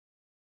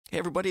Hey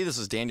everybody, this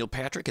is Daniel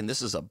Patrick, and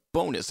this is a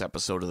bonus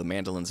episode of the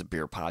Mandolins and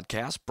Beer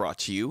podcast, brought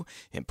to you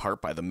in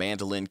part by the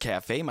Mandolin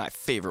Cafe, my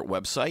favorite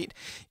website.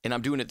 And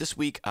I'm doing it this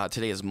week.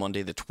 Today is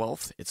Monday the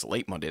 12th. It's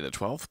late Monday the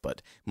 12th,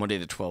 but Monday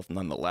the 12th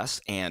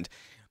nonetheless. And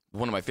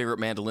one of my favorite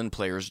mandolin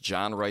players,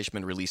 John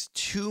Reischman, released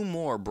two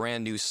more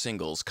brand new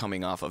singles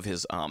coming off of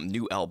his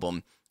new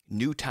album,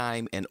 New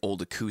Time and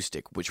Old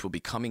Acoustic, which will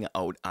be coming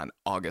out on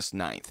August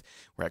 9th.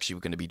 We're actually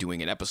going to be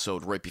doing an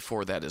episode right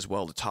before that as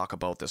well to talk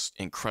about this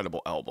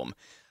incredible album.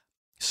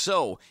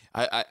 So,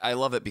 I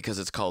love it because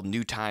it's called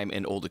New Time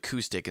and Old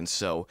Acoustic, and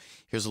so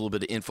here's a little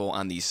bit of info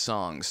on these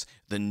songs.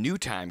 The New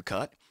Time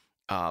cut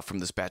from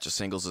this batch of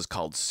singles is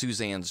called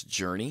Suzanne's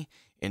Journey,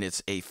 and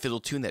it's a fiddle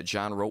tune that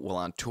John wrote while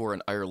on tour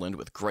in Ireland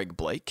with Greg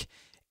Blake,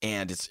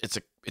 and it's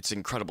an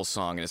incredible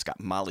song, and it's got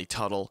Molly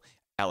Tuttle,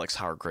 Alex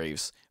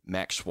Hargraves,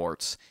 Max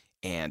Schwartz,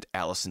 and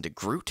Allison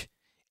DeGroot.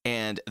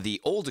 And the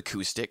Old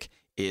Acoustic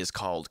is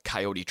called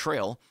Coyote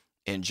Trail,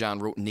 and John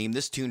wrote and named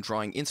this tune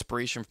drawing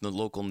inspiration from the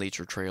local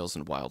nature trails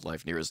and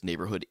wildlife near his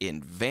neighborhood in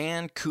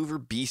Vancouver,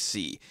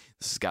 BC.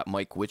 This has got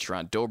Mike Witcher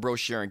on dobro,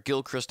 Sharon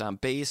Gilchrist on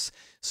bass,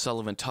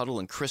 Sullivan Tuttle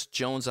and Chris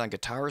Jones on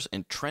guitars,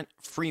 and Trent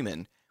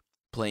Freeman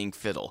playing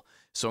fiddle.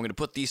 So I'm going to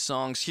put these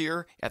songs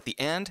here at the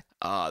end.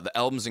 The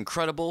album's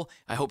incredible.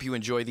 I hope you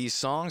enjoy these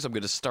songs. I'm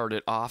going to start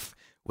it off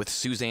with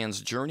Suzanne's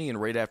Journey, and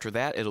right after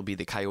that, it'll be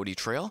the Coyote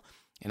Trail.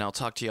 And I'll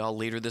talk to you all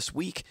later this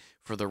week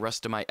for the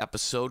rest of my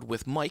episode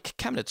with Mike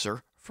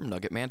Chemnitzer from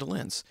Nugget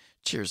Mandolins.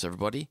 Cheers,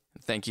 everybody.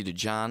 And thank you to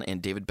John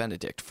and David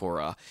Benedict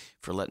for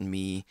letting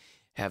me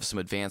have some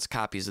advanced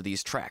copies of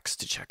these tracks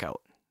to check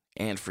out.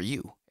 And for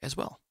you as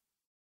well.